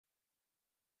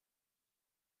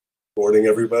Morning,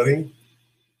 everybody.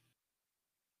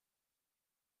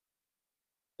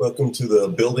 Welcome to the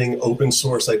Building Open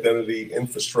Source Identity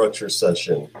Infrastructure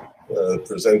session.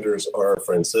 Presenters are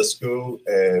Francesco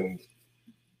and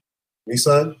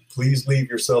Misagh. Please leave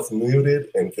yourself muted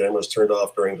and cameras turned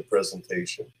off during the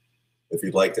presentation. If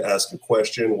you'd like to ask a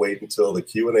question, wait until the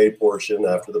Q&A portion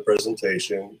after the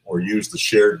presentation, or use the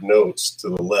shared notes to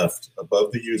the left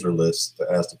above the user list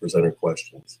to ask the presenter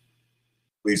questions.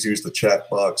 Please use the chat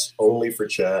box only for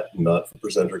chat, not for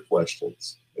presenter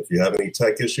questions. If you have any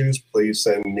tech issues, please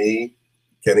send me,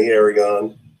 Kenny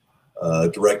Aragon, a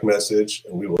direct message,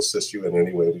 and we will assist you in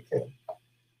any way we can.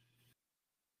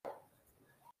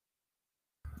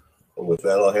 And with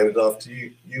that, I'll hand it off to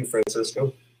you,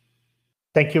 Francesco.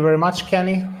 Thank you very much,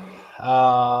 Kenny.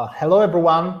 Hello,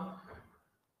 everyone.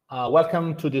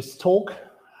 Welcome to this talk.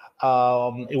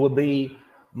 It will be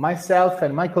myself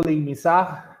and my colleague,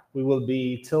 Misagh. We will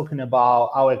be talking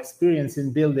about our experience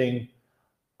in building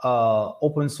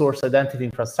open source identity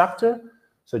infrastructure.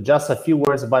 So just a few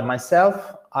words about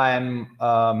myself. I'm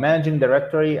managing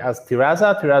director as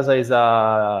Tirasa. Tirasa is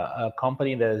a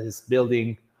company that is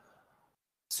building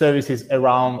services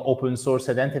around open source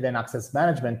identity and access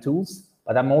management tools.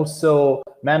 But I'm also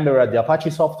member at the Apache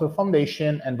Software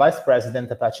Foundation and vice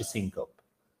president Apache Syncope.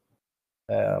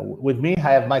 With me,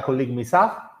 I have my colleague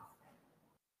Misagh.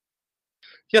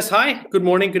 Yes, hi, good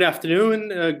morning, good afternoon,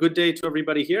 good day to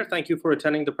everybody here. Thank you for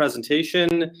attending the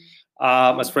presentation.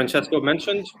 As Francesco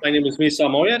mentioned, my name is Misagh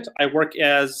Moayyed. I work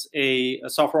as a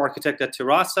software architect at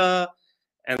Tirasa,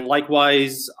 and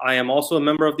likewise, I am also a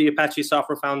member of the Apache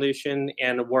Software Foundation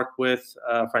and work with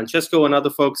Francesco and other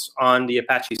folks on the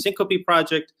Apache Syncope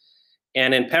project.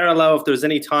 And in parallel, if there's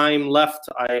any time left,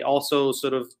 I also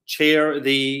sort of chair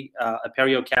the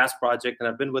Apereo CAS project, and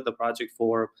I've been with the project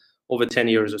for over 10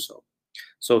 years or so.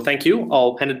 So thank you.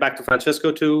 I'll hand it back to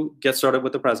Francesco to get started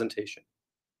with the presentation.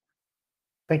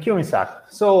 Thank you, Misagh.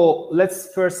 So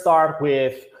let's first start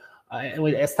with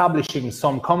establishing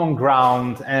some common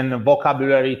ground and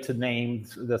vocabulary to name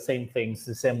the same things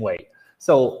the same way.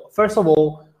 So first of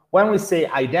all, when we say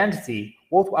identity,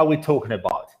 what are we talking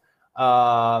about?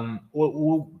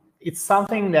 It's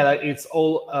something that it's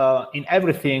all in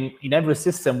everything, in every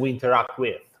system we interact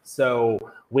with. So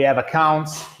we have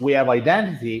accounts, we have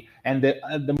identity, and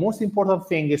the most important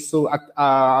thing is to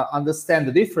understand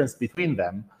the difference between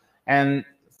them and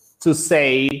to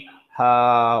say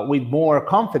with more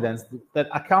confidence that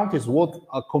account is what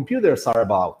computers are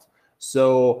about.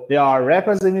 So they are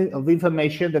representative of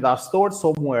information that are stored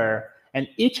somewhere, and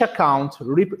each account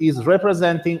is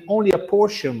representing only a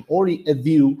portion, only a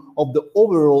view of the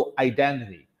overall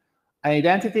identity.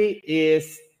 Identity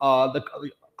is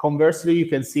conversely, you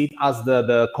can see it as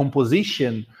the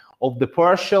composition of the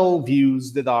partial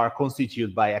views that are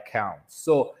constituted by accounts.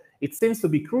 So it seems to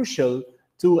be crucial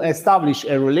to establish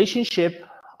a relationship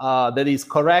that is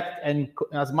correct and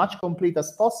as much complete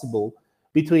as possible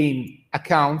between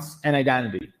accounts and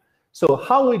identity. So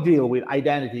how we deal with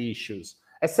identity issues?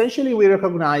 Essentially, we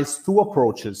recognize two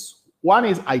approaches. One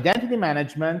is identity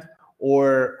management,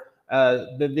 or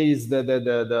that is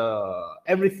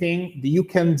everything that you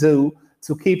can do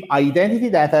to keep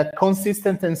identity data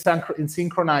consistent and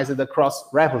synchronized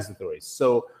across repositories.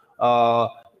 So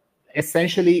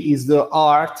essentially is the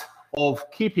art of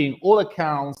keeping all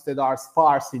accounts that are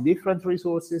sparse in different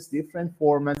resources, different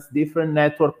formats, different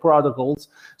network protocols.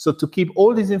 So to keep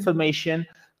all this information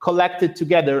collected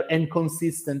together and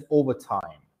consistent over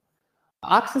time.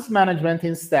 Access management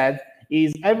instead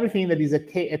is everything that is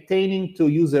attaining to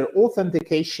user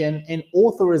authentication and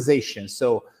authorization.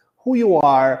 So who you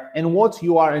are and what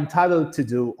you are entitled to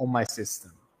do on my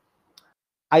system.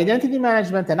 Identity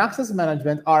management and access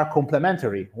management are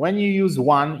complementary. When you use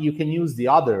one, you can use the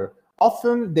other.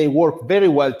 Often they work very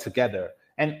well together.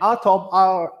 And out of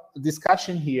our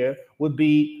discussion here would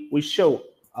be, we show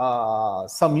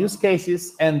some use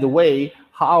cases and the way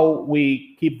how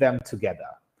we keep them together.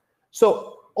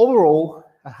 So overall,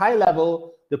 at high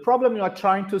level, the problem you are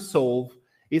trying to solve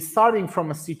is starting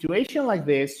from a situation like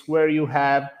this where you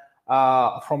have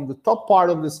from the top part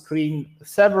of the screen,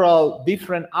 several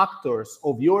different actors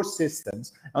of your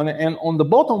systems, and on the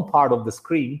bottom part of the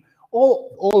screen,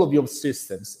 all of your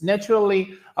systems.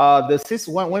 Naturally,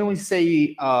 when we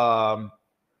say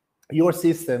your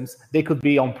systems, they could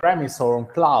be on-premise or on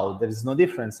cloud. There is no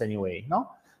difference anyway, no?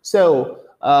 So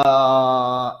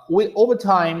over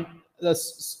time,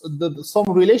 some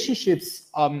relationships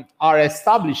are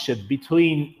established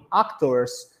between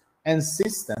actors and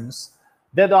systems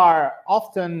that are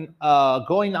often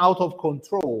going out of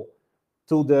control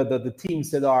to the teams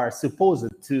that are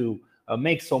supposed to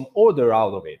make some order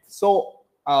out of it. So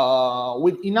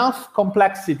with enough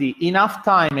complexity, enough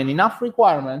time, and enough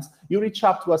requirements, you reach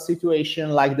up to a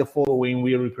situation like the following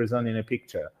we represent in a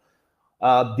picture.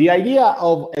 The idea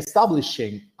of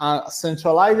establishing a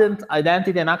centralized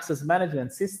identity and access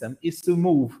management system is to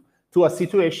move to a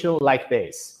situation like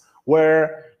this,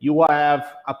 where you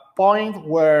have a point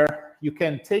where you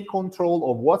can take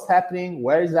control of what's happening,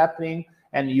 where is happening,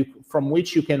 and from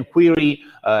which you can query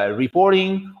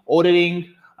reporting,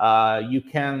 auditing. You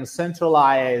can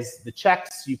centralize the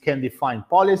checks, you can define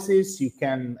policies, you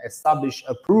can establish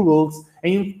approvals,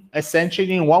 and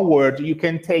essentially, in one word, you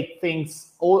can take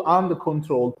things all under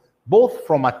control, both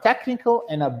from a technical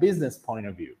and a business point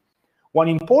of view. One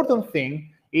important thing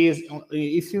is,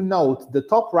 if you note, the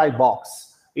top right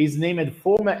box is named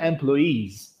former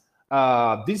employees.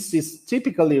 This is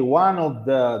typically one of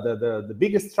the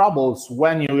biggest troubles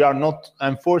when you are not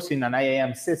enforcing an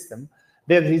IAM system,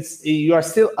 that you are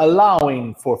still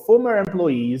allowing for former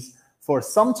employees for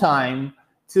some time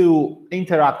to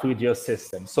interact with your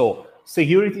system. So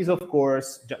security is, of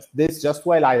course, just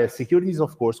to highlight, security is,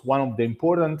 of course, one of the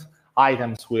important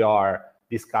items we are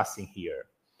discussing here.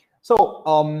 So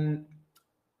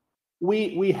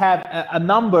we have a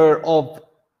number of,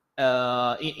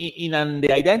 in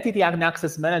the identity and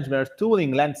access management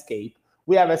tooling landscape,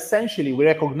 we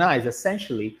recognize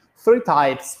essentially 3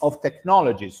 types of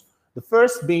technologies. The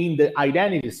first being the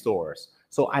identity stores.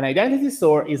 So an identity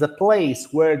store is a place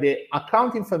where the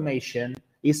account information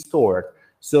is stored.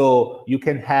 So you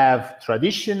can have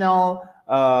traditional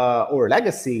or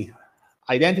legacy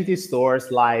identity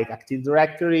stores like Active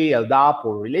Directory, LDAP,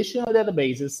 or relational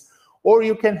databases, or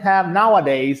you can have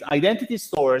nowadays identity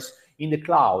stores in the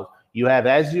cloud. You have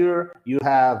Azure, you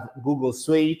have Google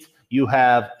Suite, you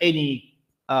have any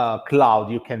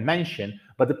cloud you can mention,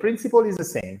 but the principle is the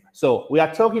same. So we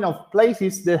are talking of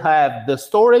places that have the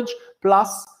storage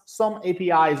plus some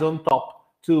APIs on top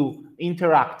to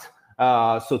interact,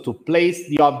 so to place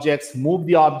the objects, move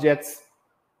the objects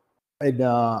and,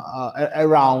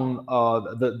 around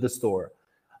the store.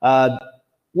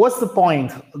 What's the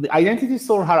point? The identity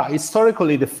store are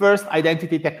historically the first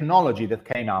identity technology that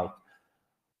came out.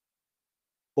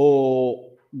 Or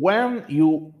when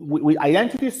with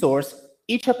identity stores,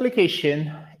 each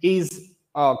application is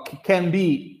can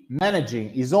be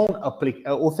managing its own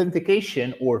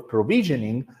authentication or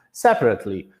provisioning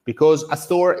separately, because a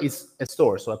store is a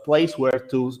store, so a place where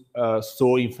to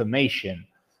store information.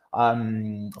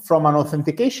 From an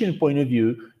authentication point of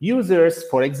view, users,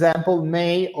 for example,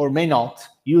 may or may not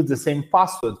use the same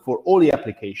password for all the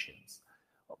applications.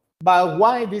 But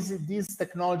why this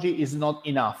technology is not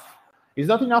enough? It's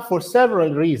not enough for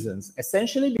several reasons.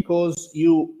 Essentially because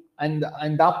you end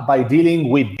up by dealing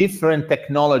with different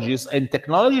technologies, and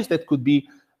technologies that could be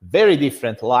very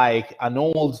different, like an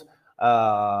old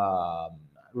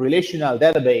relational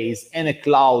database and a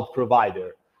cloud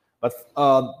provider. But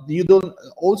you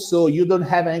don't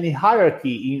have any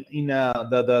hierarchy in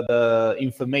the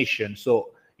information, so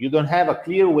you don't have a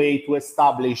clear way to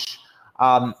establish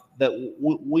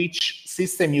which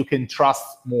system you can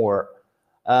trust more.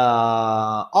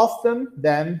 Often,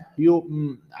 then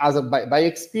you, by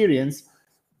experience,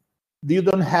 you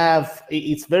don't have.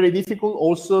 It's very difficult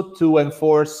also to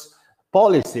enforce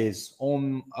policies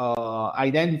on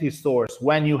identity stores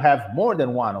when you have more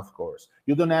than one. Of course,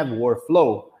 you don't have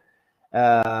workflow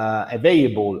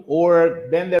available, or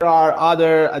then there are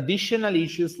other additional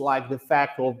issues like the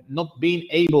fact of not being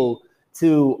able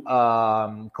to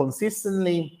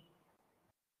consistently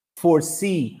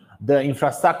foresee the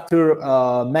infrastructure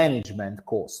management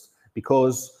cost,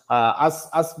 because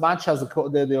as much as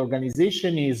the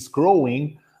organization is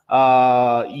growing,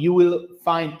 you will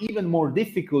find even more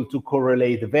difficult to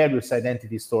correlate the various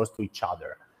identity stores to each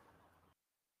other.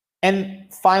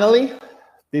 And finally,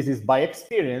 this is by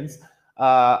experience,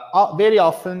 very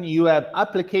often you have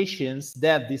applications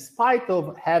that, despite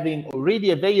of having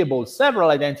already available several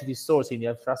identity stores in the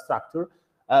infrastructure,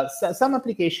 some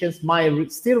applications might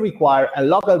still require a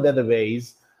local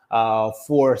database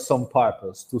for some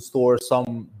purpose, to store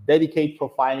some dedicated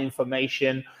profile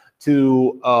information,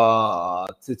 to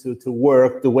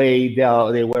work the way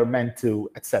they were meant to,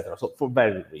 etc. So for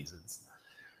various reasons.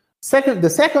 The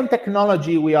second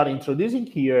technology we are introducing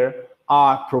here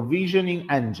are provisioning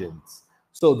engines.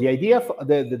 So the idea,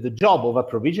 the job of a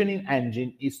provisioning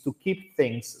engine is to keep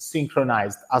things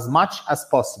synchronized as much as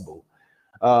possible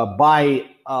by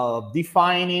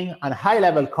defining a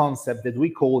high-level concept that we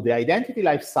call the identity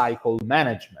lifecycle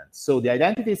management. So the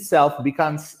identity itself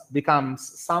becomes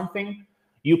something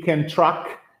you can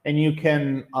track, and you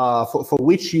can for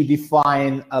which you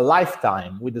define a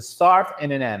lifetime with a start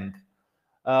and an end.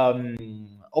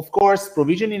 of course,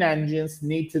 provisioning engines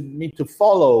need to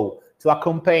follow, to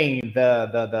accompany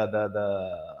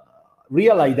the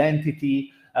real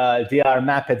identity they are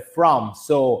mapped from.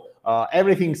 So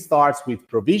everything starts with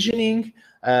provisioning,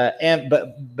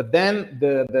 but then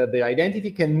the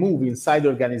identity can move inside the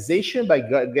organization by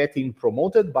getting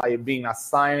promoted, by being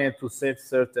assigned to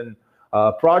certain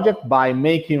project, by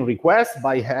making requests,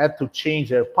 by had to change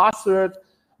their password,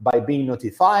 by being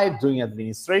notified, doing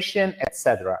administration,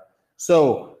 etc.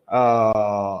 So,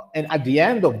 and at the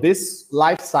end of this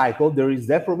life cycle, there is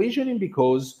deprovisioning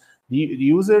because the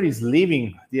user is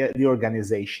leaving the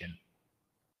organization.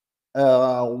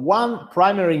 One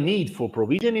primary need for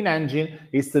provisioning engine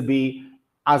is to be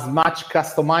as much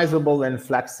customizable and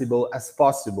flexible as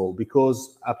possible,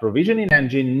 because a provisioning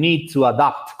engine needs to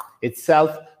adapt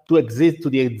itself to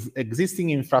the existing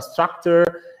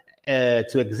infrastructure,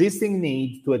 to existing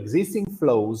needs, to existing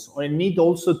flows, or need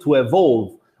also to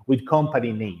evolve with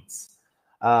company needs.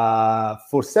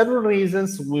 For several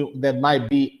reasons that might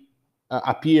be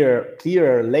appear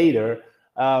clearer later,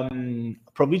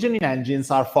 provisioning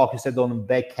engines are focused on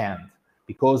backend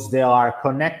because they are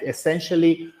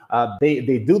essentially,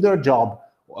 they do their job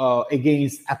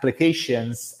against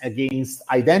applications, against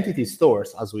identity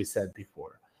stores, as we said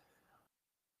before.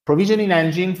 Provisioning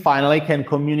engine finally can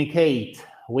communicate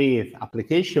with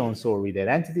applications or with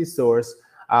identity stores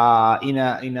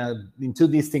in two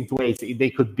distinct ways.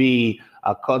 They could be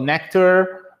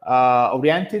connector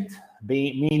oriented,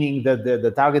 meaning that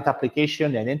the target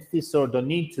application, the identity store, don't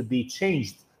need to be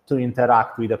changed to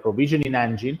interact with a provisioning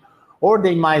engine, or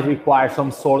they might require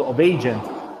some sort of agent,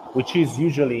 which is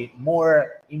usually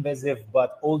more invasive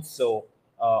but also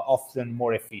often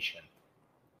more efficient.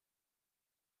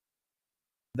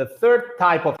 The third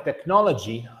type of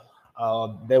technology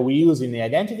that we use in the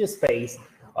identity space,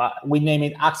 we name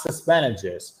it access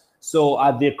managers. So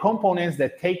the components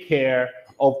that take care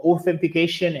of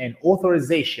authentication and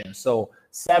authorization. So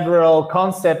several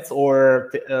concepts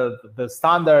or the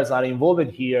standards are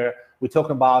involved here. We talk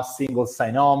about single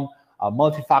sign-on,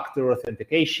 multi-factor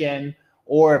authentication,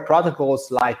 or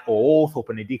protocols like OAuth,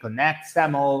 OpenID Connect,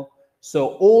 SAML. So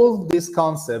all these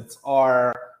concepts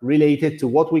are related to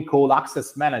what we call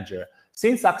access manager.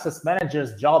 Since access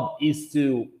manager's job is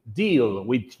to deal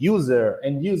with user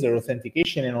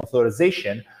authentication and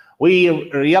authorization,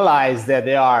 we realize that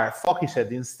they are focused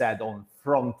instead on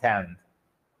front end.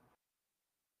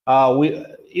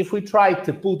 If we try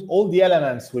to put all the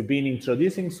elements we've been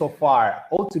introducing so far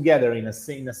all together in a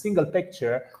single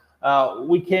picture,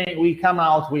 we come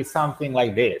out with something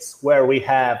like this, where we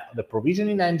have the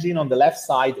provisioning engine on the left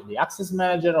side, the access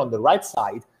manager on the right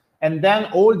side, and then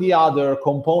all the other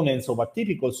components of a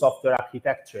typical software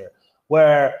architecture,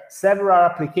 where several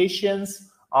applications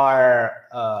are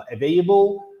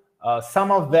available.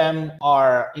 Some of them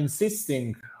are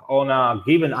insisting on a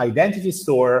given identity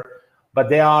store, but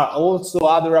there are also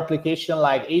other applications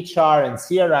like HR and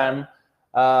CRM,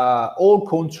 all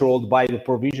controlled by the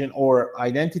provision or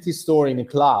identity store in the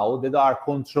cloud that are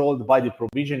controlled by the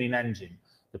provisioning engine.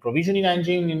 The provisioning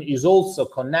engine is also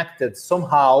connected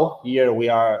somehow. Here we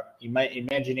are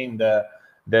imagining the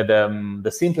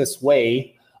simplest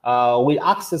way with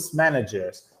access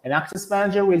managers. An access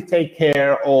manager will take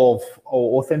care of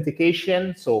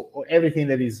authentication, so everything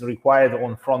that is required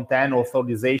on front end,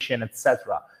 authorization,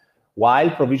 etc.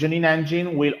 While provisioning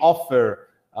engine will offer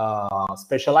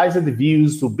specialized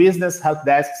views to business help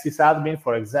desk sysadmin,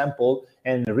 for example,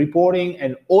 and reporting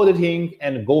and auditing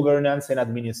and governance and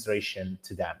administration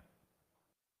to them.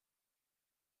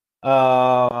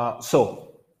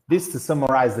 So this to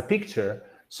summarize the picture.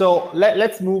 So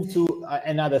let's move to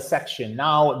another section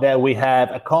now that we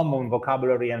have a common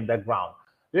vocabulary and background.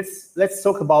 Let's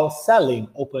talk about selling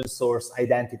open source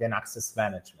identity and access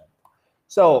management.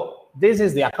 So this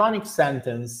is the iconic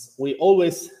sentence we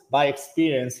always, by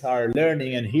experience, are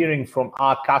learning and hearing from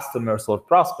our customers or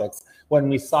prospects when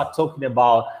we start talking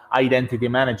about identity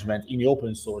management in the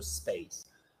open source space.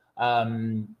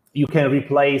 You can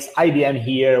replace IBM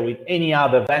here with any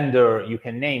other vendor you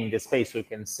can name in the space. So you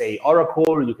can say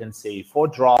Oracle, you can say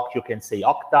ForgeRock, you can say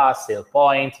Okta,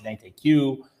 SailPoint,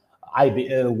 NetIQ,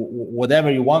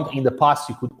 whatever you want. In the past,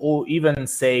 you could even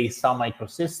say some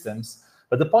microsystems.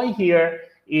 But the point here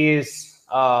is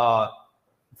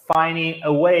finding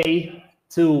a way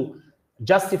to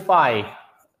justify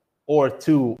or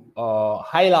to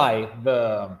highlight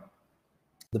the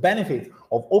benefit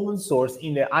of open source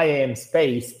in the IAM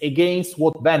space against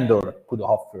what vendor could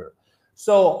offer.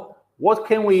 So what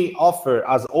can we offer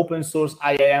as open source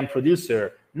IAM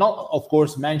producer? Not, of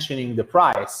course, mentioning the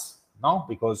price, no,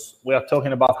 because we are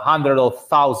talking about hundreds of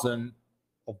thousands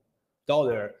of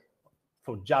dollars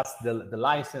for just the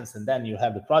license, and then you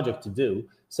have the project to do.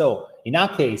 So in our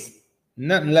case,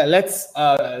 let's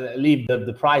leave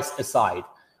the price aside.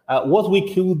 What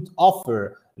we could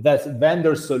offer that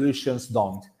vendor solutions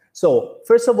don't. So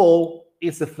first of all,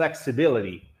 it's the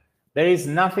flexibility. There is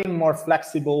nothing more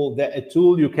flexible than a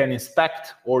tool you can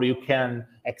inspect, or you can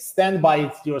extend by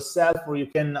it yourself, or you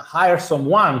can hire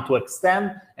someone to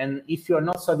extend. And if you're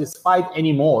not satisfied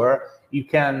anymore, you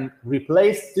can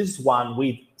replace this one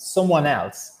with someone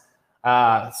else.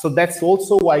 So that's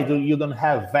also why you don't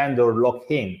have vendor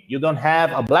lock-in. You don't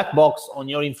have a black box on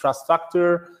your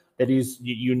infrastructure that is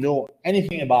you know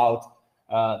anything about,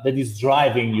 that is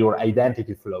driving your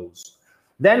identity flows.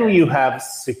 Then you have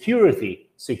security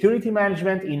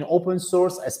management in open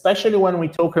source, especially when we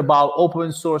talk about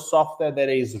open source software that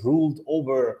is ruled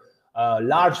over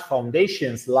large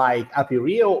foundations like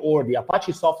Apereo or the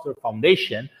Apache Software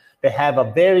Foundation. They have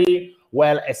a very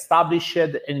well-established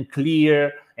and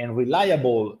clear and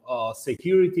reliable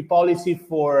security policy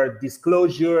for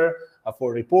disclosure,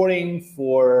 for reporting,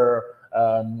 for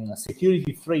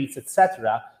security threats,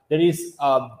 etc. There is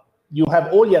you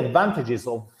have all the advantages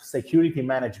of security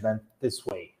management this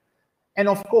way. And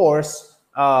of course,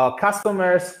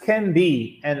 customers can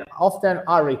be and often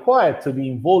are required to be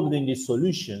involved in this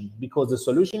solution, because the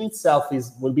solution itself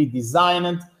will be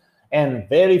designed and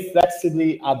very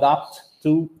flexibly adapt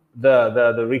to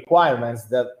the requirements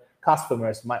that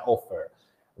customers might offer.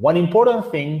 One important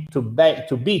thing to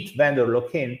beat vendor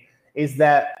lock-in is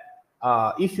that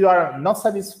if you are not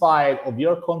satisfied of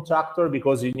your contractor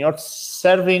because you're not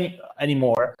serving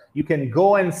anymore, you can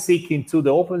go and seek into the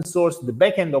open source, the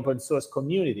backend open source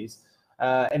communities,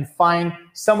 and find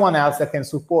someone else that can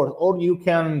support, or you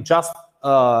can just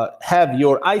have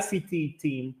your ICT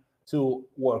team to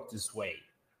work this way.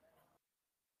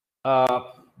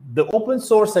 The open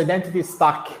source identity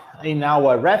stack in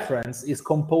our reference is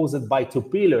composed by two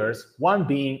pillars, one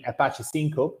being Apache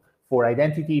Syncope for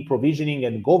identity provisioning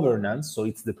and governance, so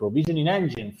it's the provisioning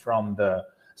engine from the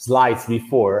slides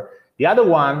before. The other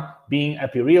one being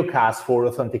Apereo CAS for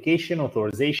authentication,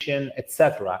 authorization,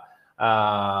 etc.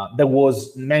 That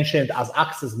was mentioned as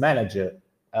access manager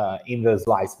in the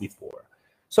slides before.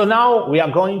 So now we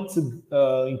are going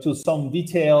to into some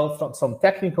detail, some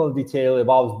technical detail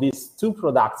about these two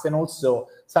products, and also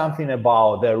something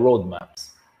about their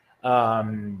roadmaps.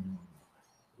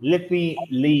 Let me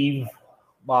leave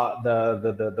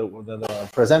the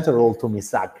presenter role to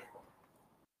Misagh.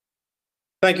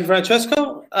 Thank you,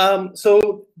 Francesco.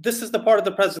 So this is the part of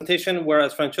the presentation where,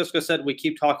 as Francesco said, we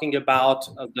keep talking about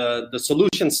the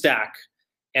solution stack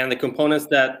and the components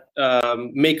that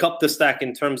make up the stack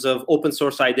in terms of open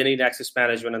source identity and access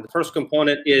management. And the first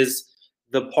component is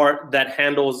the part that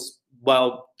handles,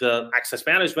 well, the access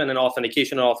management and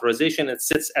authentication and authorization. It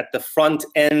sits at the front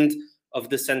end of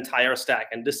this entire stack.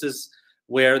 And this is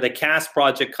where the CAS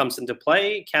project comes into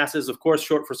play. CAS is, of course,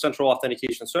 short for Central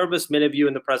Authentication Service. Many of you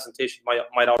in the presentation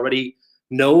might already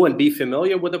know and be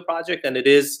familiar with the project, and it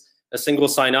is a single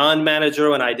sign-on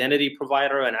manager, an identity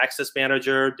provider, an access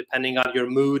manager, depending on your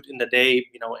mood in the day.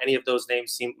 You know, any of those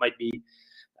names might be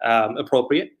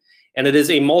appropriate. And it is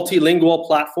a multilingual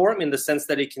platform in the sense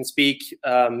that it can speak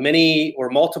many or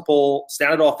multiple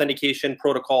standard authentication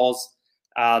protocols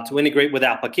to integrate with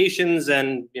applications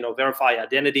and verify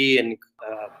identity and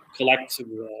collect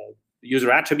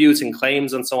user attributes and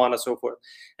claims and so on and so forth.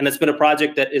 And it's been a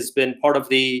project that has been part of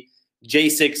the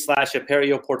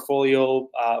J6/Apereo portfolio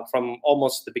from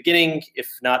almost the beginning, if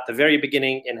not the very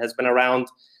beginning, and has been around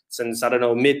since, I don't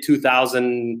know,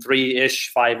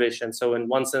 mid-2003-ish, 5-ish. And so in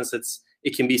one sense,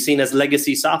 it can be seen as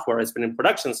legacy software. It's been in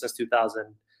production since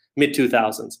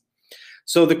mid-2000s.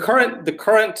 So the current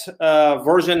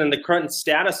version and the current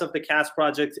status of the CAS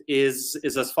project is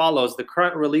as follows. The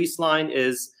current release line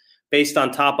is based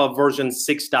on top of version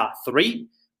 6.3.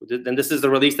 And this is the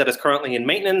release that is currently in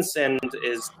maintenance and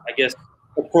is, I guess,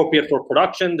 appropriate for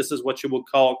production. This is what you would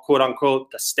call, quote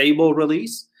unquote, the stable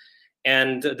release.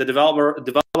 And the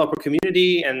developer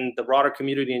community and the broader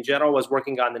community in general was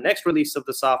working on the next release of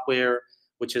the software,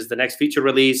 which is the next feature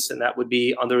release, and that would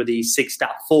be under the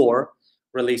 6.4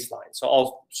 release line. So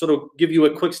I'll sort of give you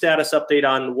a quick status update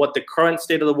on what the current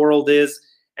state of the world is,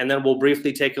 and then we'll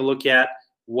briefly take a look at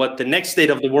what the next state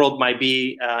of the world might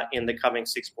be in the coming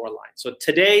 6.4 line. So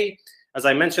today, as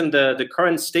I mentioned, the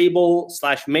current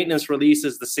stable/maintenance release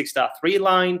is the 6.3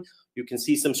 line. You can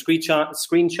see some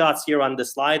screenshots here on the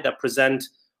slide that present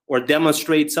or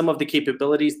demonstrate some of the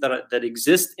capabilities that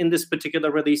exist in this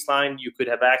particular release line. You could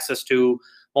have access to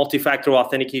multi-factor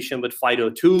authentication with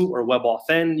FIDO2 or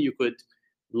WebAuthn. You could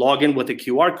log in with a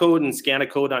QR code and scan a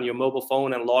code on your mobile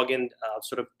phone and log in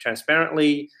sort of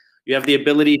transparently. You have the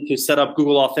ability to set up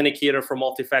Google Authenticator for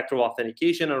multi-factor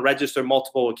authentication and register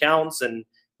multiple accounts and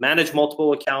manage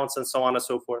multiple accounts and so on and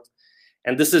so forth.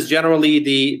 And this is generally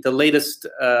the latest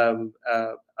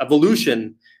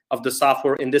evolution of the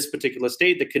software in this particular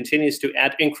state that continues to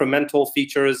add incremental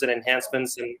features and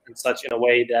enhancements and such in a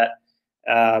way that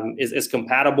is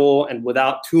compatible and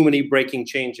without too many breaking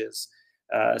changes,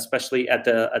 especially at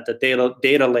the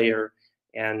data layer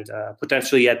and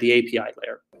potentially at the API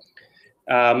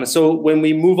layer. So when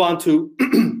we move on to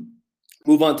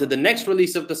the next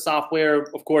release of the software,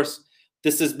 of course,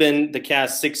 this has been the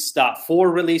CAS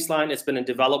 6.4 release line. It's been in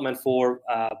development for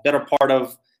better part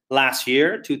of last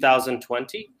year,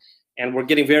 2020. And we're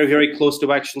getting very, very close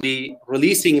to actually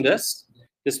releasing this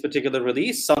particular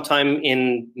release sometime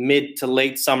in mid to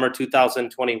late summer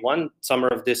 2021, summer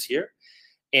of this year.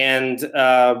 And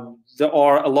there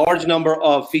are a large number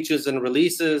of features and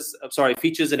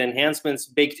features and enhancements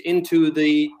baked into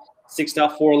the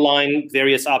 6.4 line,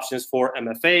 various options for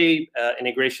MFA,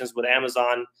 integrations with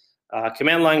Amazon,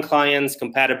 command line clients,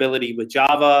 compatibility with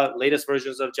Java, latest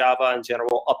versions of Java, and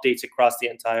general updates across the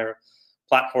entire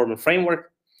platform and framework.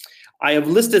 I have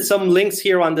listed some links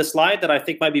here on this slide that I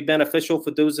think might be beneficial for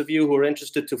those of you who are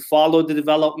interested to follow the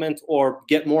development or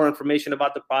get more information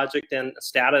about the project and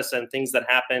status and things that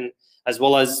happen, as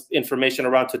well as information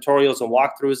around tutorials and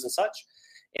walkthroughs and such.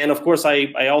 And of course,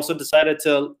 I also decided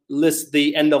to list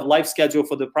the end of life schedule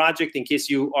for the project in case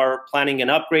you are planning an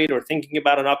upgrade or thinking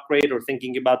about an upgrade or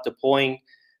thinking about deploying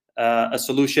a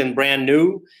solution brand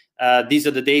new. These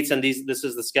are the dates and this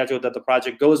is the schedule that the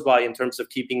project goes by in terms of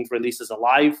keeping releases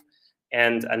alive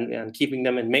and keeping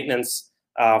them in maintenance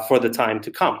for the time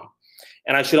to come.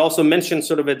 And I should also mention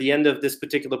sort of at the end of this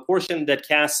particular portion that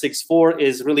CAS 6.4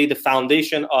 is really the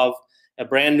foundation of a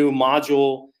brand new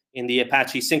module in the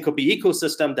Apache Syncope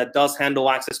ecosystem that does handle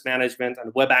access management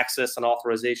and web access and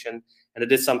authorization. And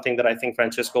it is something that I think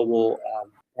Francesco will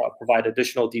provide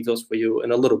additional details for you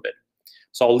in a little bit.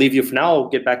 So I'll leave you for now. I'll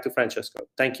get back to Francesco.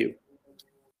 Thank you.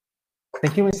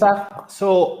 Thank you, Misagh.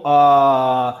 So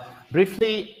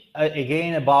briefly,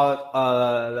 again, about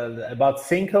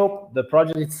Syncope, the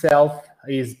project itself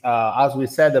is, as we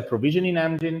said, a provisioning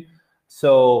engine.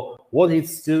 So what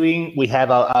it's doing, we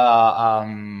have a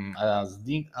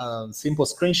simple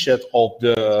screenshot of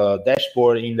the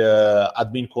dashboard in the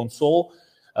admin console.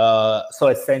 So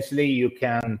essentially, you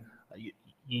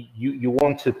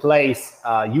want to place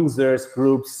users,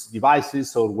 groups,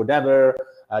 devices, or whatever.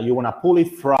 You want to pull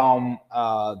it from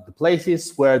the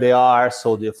places where they are,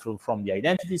 so from the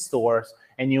identity stores,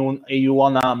 and you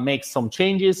want to make some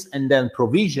changes and then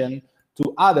provision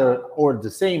to other or the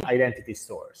same identity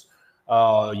stores.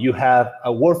 You have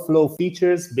workflow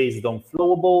features based on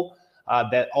Flowable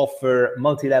that offer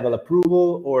multi-level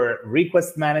approval or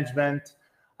request management.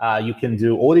 You can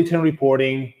do audit and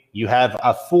reporting. You have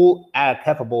a full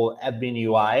capable admin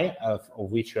UI, of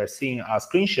which you are seeing a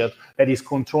screenshot, that is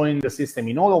controlling the system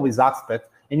in all of its aspects.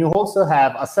 And you also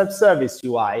have a self-service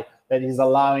UI that is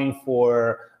allowing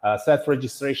for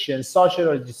self-registration, social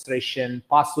registration,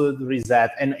 password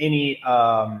reset, and any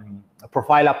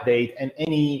profile update, and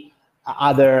any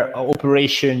other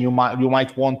operation you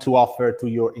might want to offer to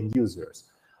your end users.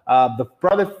 The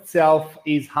product itself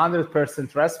is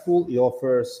 100% RESTful. It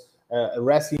offers a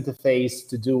REST interface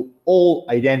to do all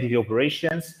identity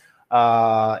operations.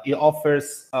 It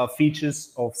offers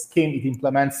features of Scheme. It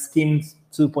implements Scheme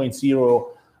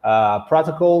 2.0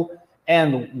 protocol.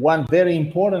 And one very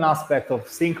important aspect of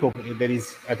Syncope that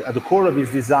is at the core of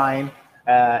its design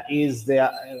is the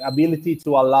ability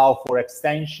to allow for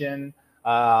extension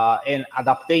and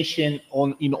adaptation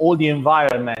in all the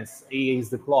environments it is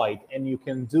deployed. And you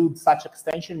can do such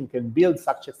extension, you can build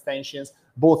such extensions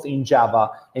both in Java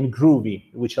and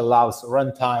Groovy, which allows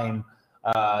runtime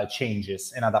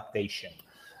changes and adaptation.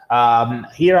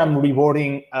 Here I'm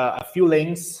rewarding a few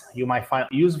links you might find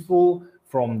useful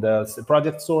from the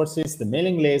project sources, the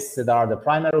mailing lists that are the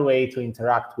primary way to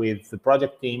interact with the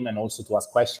project team and also to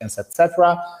ask questions,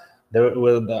 etc. There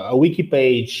will be a wiki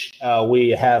page we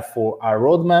have for our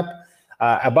roadmap.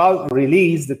 About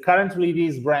release, the current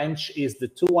release branch is the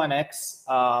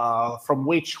 21X, from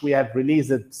which we have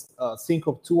released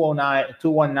Syncope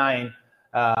 219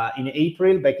 back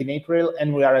in April,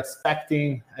 and we are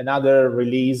expecting another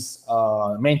release,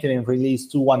 maintenance release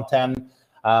 2110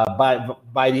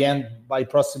 by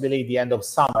possibly the end of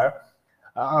summer.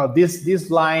 This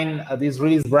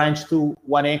release branch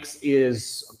 21X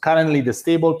is currently the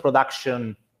stable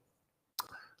production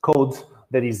code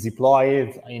that is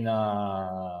deployed in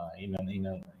all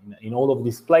of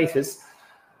these places.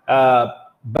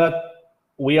 But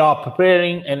we are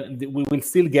preparing, and we will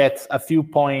still get a few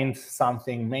point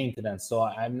something maintenance. So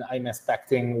I'm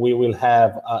expecting we will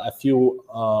have a few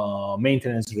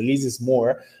maintenance releases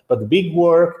more. But the big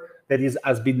work that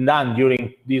has been done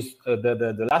during this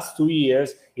the last 2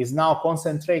 years is now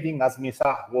concentrating, as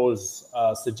Misagh was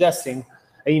suggesting,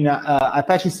 in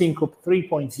Apache Syncope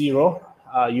 3.0.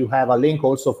 You have a link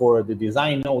also for the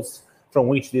design notes from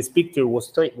which this picture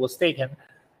was taken.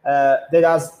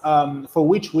 For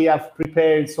which we have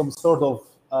prepared some sort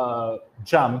of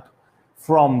jump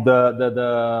from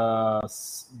the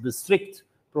strict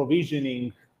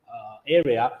provisioning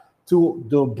area to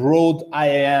the broad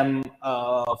IAM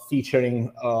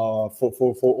featuring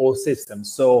for all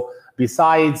systems. So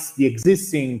besides the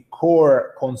existing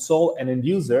core console and end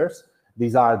users,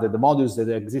 these are the modules that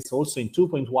exist also in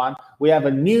 2.1. We have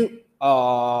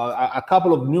a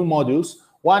couple of new modules.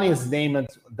 One is named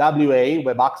WA,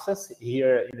 Web Access.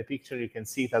 Here in the picture, you can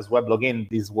see it as Web Login.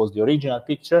 This was the original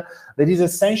picture. That is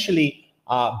essentially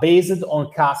based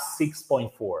on CAS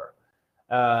 6.4.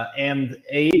 And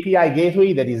API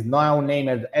Gateway that is now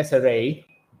named SRA,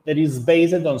 that is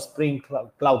based on Spring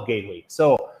Cloud Gateway.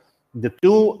 So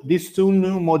these two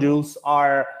new modules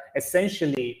are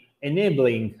essentially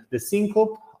enabling the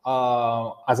Syncope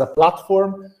as a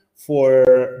platform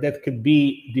that could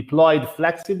be deployed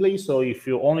flexibly. So if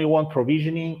you only want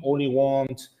provisioning, only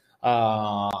want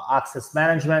access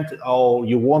management, or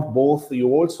you want both,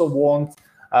 you also want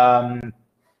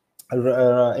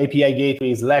API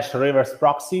gateway / reverse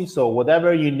proxy. So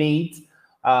whatever you need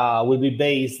will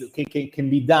be can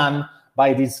be done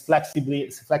by this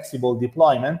flexible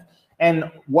deployment. And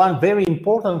one very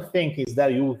important thing is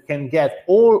that you can get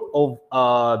all of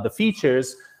the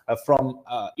features from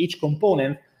each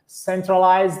component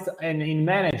centralized and in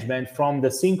management from the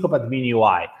Syncope admin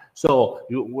UI. So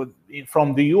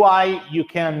from the UI, you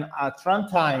can at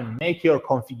runtime make your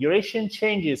configuration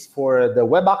changes for the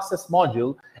web access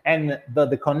module, and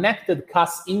the connected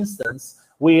CAS instance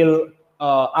will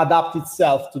adapt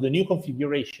itself to the new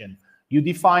configuration. You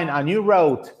define a new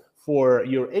route for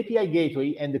your API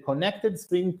gateway, and the connected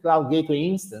Spring Cloud Gateway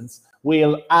instance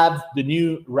will add the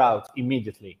new route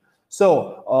immediately.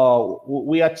 So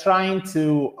we are trying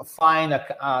to find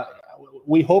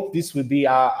we hope this will be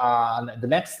the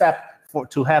next step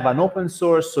to have an open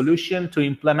source solution to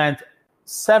implement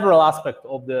several aspects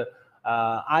of the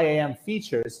IAM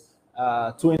features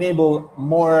to enable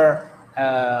more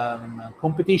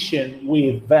competition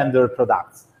with vendor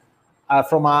products.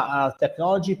 From a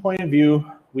technology point of view,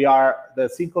 the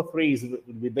Syncope 3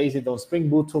 will be based on Spring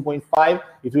Boot 2.5.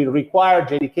 It will require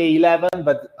JDK 11,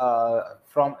 but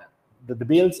from the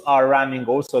builds are running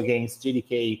also against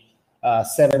JDK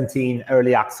 17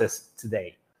 early access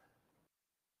today.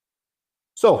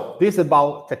 So this is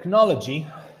about technology.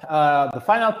 The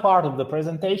final part of the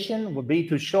presentation will be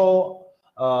to show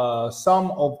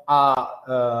some of our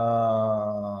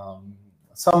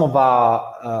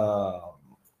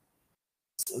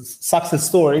success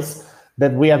stories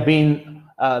that we have been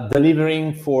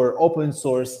delivering for open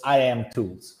source IAM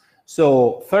tools.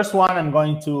 So first one I'm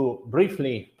going to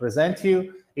briefly present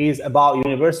you is about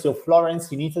University of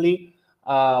Florence in Italy.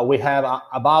 We have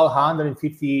about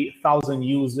 150,000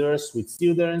 users with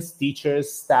students, teachers,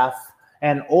 staff,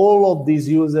 and all of these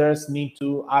users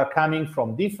are coming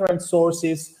from different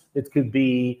sources. It could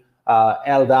be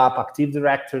LDAP, Active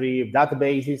Directory,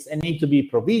 databases, and need to be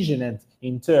provisioned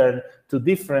in turn to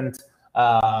different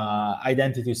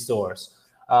identity stores.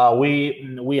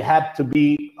 We have to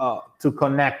be to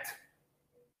connect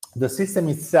the system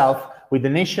itself with the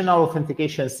national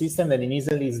authentication system that in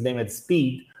Italy is named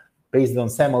SPEED, based on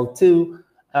SAML2,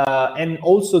 and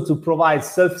also to provide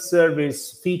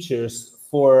self-service features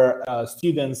for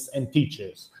students and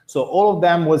teachers. So all of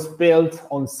them was built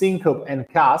on Syncope and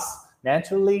CAS.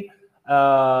 Naturally,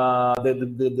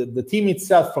 the team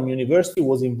itself from university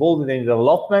was involved in the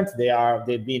development.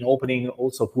 They've been opening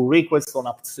also pull requests on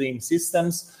upstream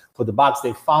systems for the bugs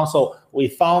they found. So we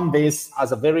found this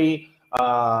as a very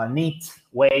neat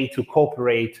way to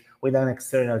cooperate with an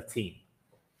external team.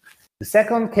 The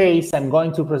second case I'm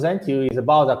going to present you is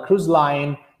about a cruise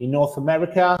line in North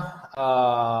America.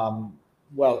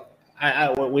 Well,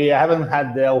 we haven't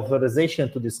had the authorization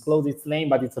to disclose its name,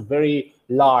 but it's a very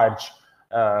large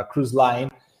cruise line.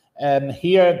 And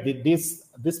here,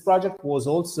 this project was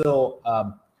also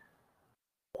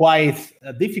quite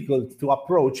difficult to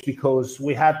approach because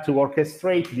we had to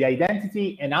orchestrate the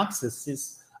identity and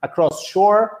accesses across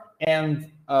shore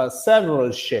and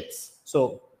several ships.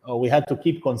 So we had to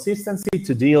keep consistency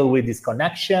to deal with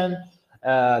disconnection,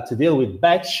 to deal with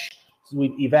batch,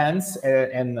 with events,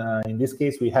 and in this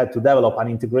case, we had to develop an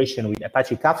integration with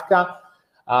Apache Kafka.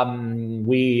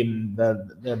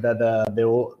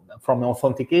 From an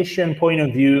authentication point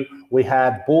of view, we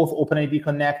have both OpenID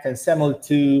Connect and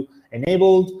SAML2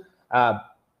 enabled.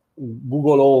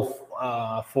 Google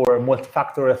Auth for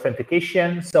multi-factor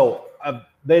authentication. So a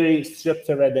very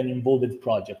structured and involved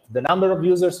project. The number of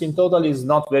users in total is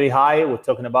not very high. We're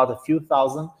talking about a few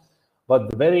thousand.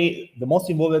 But the most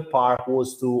involved part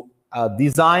was to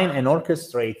design and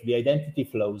orchestrate the identity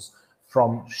flows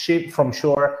from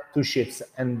shore to ships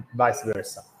and vice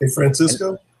versa. Hey,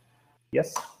 Francisco?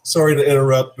 Yes? Sorry to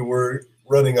interrupt. We're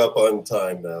running up on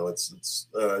time now. It's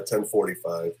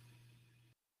 10:45.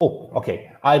 Oh,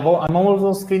 okay. I'm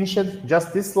almost finished.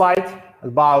 Just this slide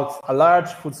about a large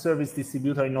food service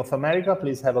distributor in North America.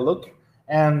 Please have a look.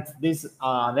 And this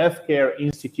healthcare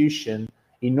institution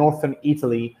in northern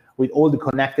Italy with all the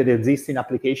connected existing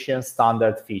applications,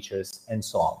 standard features, and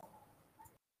so on.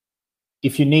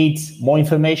 If you need more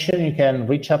information, you can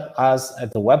reach out us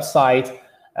at the website.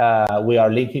 We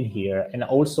are linking here. And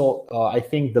also, I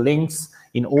think the links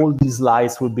in all these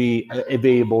slides will be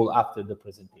available after the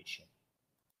presentation.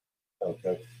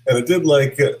 Okay. And it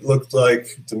looked like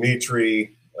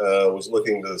Dimitri was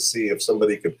looking to see if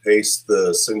somebody could paste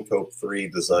the Syncope 3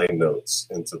 design notes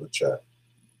into the chat.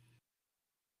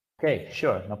 Okay,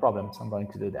 sure, no problem. So I'm going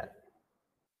to do that.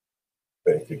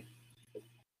 Thank you.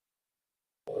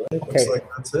 All right, okay. Looks like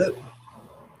that's it.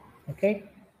 Okay.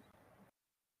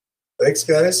 Thanks,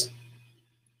 guys.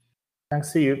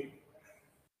 Thanks to you.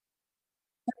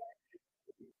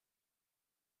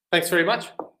 Thanks very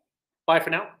much. Bye for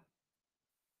now.